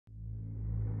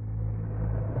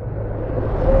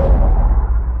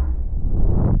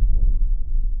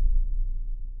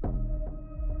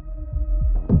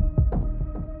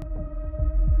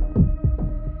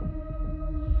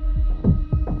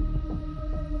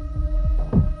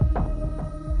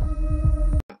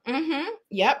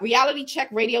Yep. Reality Check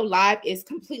Radio Live is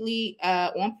completely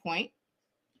on point.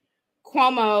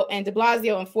 Cuomo and de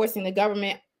Blasio enforcing the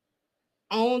government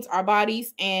owns our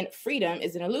bodies and freedom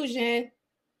is an illusion.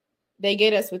 They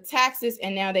get us with taxes,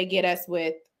 and now they get us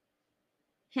with,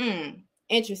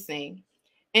 interesting.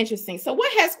 So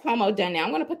what has Cuomo done now? I'm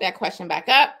going to put that question back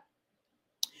up.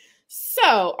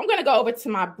 So I'm going to go over to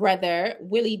my brother,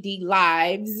 Willie D.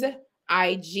 Lives,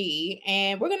 IG,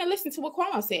 and we're going to listen to what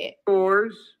Cuomo said.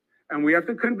 And we have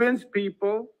to convince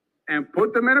people and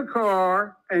put them in a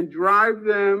car and drive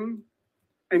them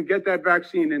and get that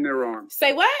vaccine in their arm.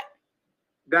 Say what?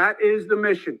 That is the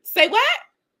mission. Say what?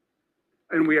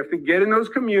 And we have to get in those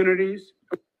communities.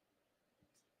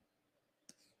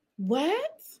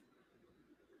 What?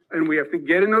 And we have to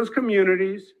get in those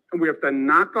communities, and we have to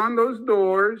knock on those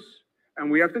doors, and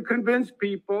we have to convince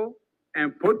people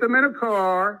and put them in a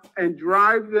car and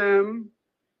drive them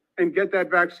and get that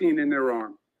vaccine in their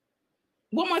arm.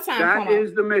 One more time. That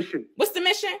is the mission. What's the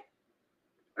mission?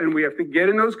 And we have to get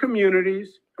in those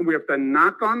communities, and we have to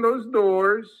knock on those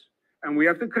doors, and we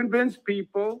have to convince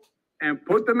people and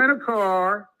put them in a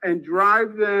car and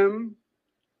drive them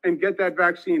and get that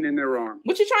vaccine in their arm.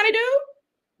 What you trying to do?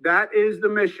 That is the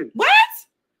mission. What?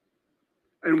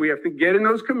 And we have to get in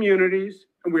those communities,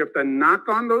 and we have to knock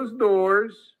on those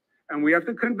doors, and we have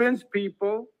to convince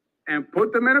people and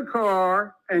put them in a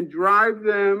car and drive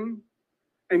them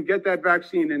and get that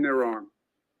vaccine in their arm.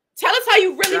 Tell us how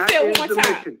you really feel one more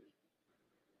time. Mission.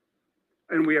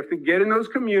 And we have to get in those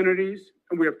communities,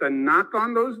 and we have to knock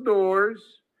on those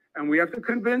doors, and we have to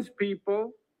convince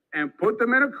people and put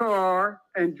them in a car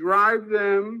and drive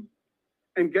them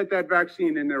and get that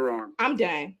vaccine in their arm. I'm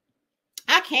done.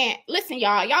 I can't. Listen,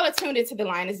 y'all. Y'all are tuned into the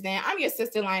Lioness Den. I'm your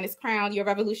sister, Lioness Crown, your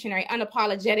revolutionary,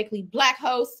 unapologetically Black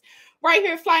host, right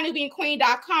here at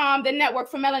FlyNubianQueen.com, the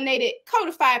network for melanated,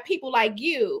 codified people like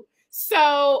you. So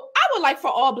I would like for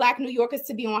all Black New Yorkers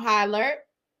to be on high alert.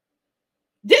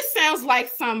 This sounds like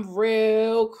some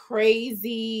real crazy.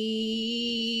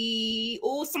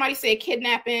 Oh, somebody said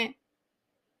kidnapping.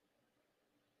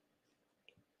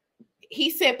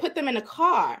 He said put them in a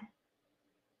car.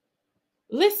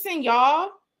 Listen,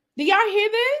 y'all. Do y'all hear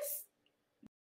this?